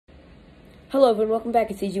Hello everyone, welcome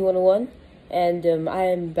back. It's EG101, and I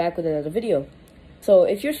am back with another video. So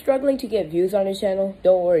if you're struggling to get views on your channel,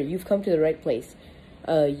 don't worry, you've come to the right place.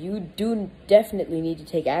 You do definitely need to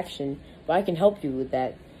take action, but I can help you with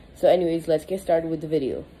that. So anyways, let's get started with the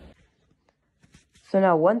video. So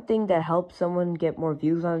now, one thing that helps someone get more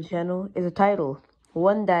views on the channel is a title.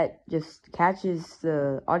 One that just catches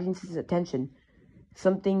the audience's attention.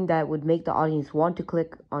 Something that would make the audience want to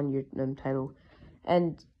click on your title.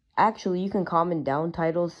 And actually, you can comment down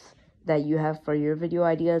titles that you have for your video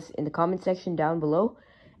ideas in the comment section down below,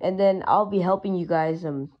 and then I'll be helping you guys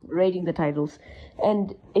rating the titles.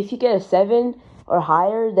 And if you get a 7 or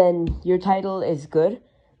higher, then your title is good.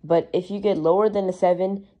 But if you get lower than a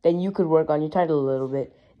 7, then you could work on your title a little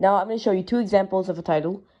bit. Now I'm going to show you 2 examples of a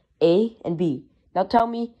title, A and B. Now tell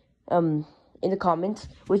me in the comments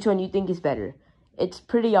which one you think is better. It's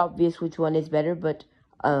pretty obvious which one is better, but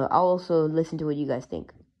I'll also listen to what you guys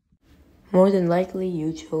think. More than likely,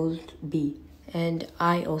 you chose B, and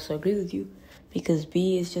I also agree with you, because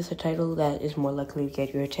B is just a title that is more likely to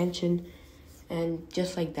get your attention, and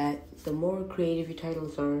just like that, the more creative your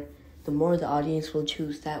titles are, the more the audience will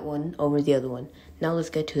choose that one over the other one. Now let's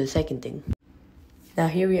get to the second thing. Now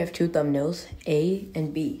here we have 2 thumbnails, A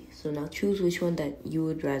and B, so now choose which one that you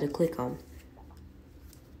would rather click on.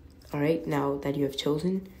 Alright, now that you have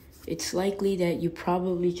chosen, it's likely that you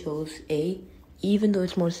probably chose A, even though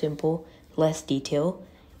it's more simple, less detail,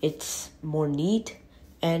 it's more neat,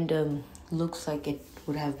 and looks like it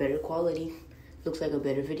would have better quality, looks like a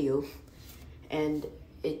better video, and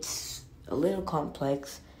it's a little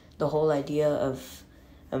complex, the whole idea of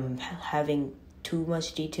having too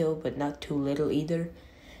much detail but not too little either.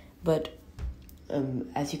 But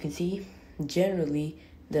as you can see, generally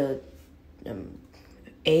the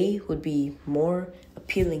A would be more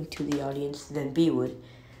appealing to the audience than B would.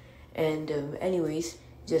 And anyways,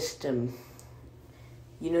 just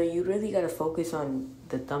you really gotta focus on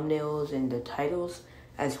the thumbnails and the titles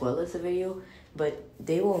as well as the video, but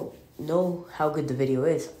they won't know how good the video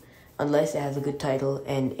is unless it has a good title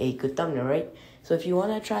and a good thumbnail, right? So if you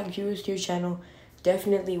want to attract viewers to your channel,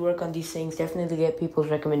 definitely work on these things, definitely get people's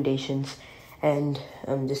recommendations, and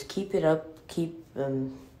just keep it up, keep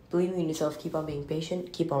believing in yourself, keep on being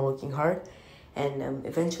patient, keep on working hard, and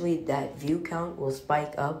eventually that view count will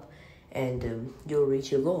spike up, and you'll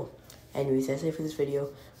reach your goal. Anyways, that's it for this video.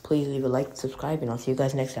 Please leave a like, subscribe, and I'll see you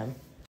guys next time.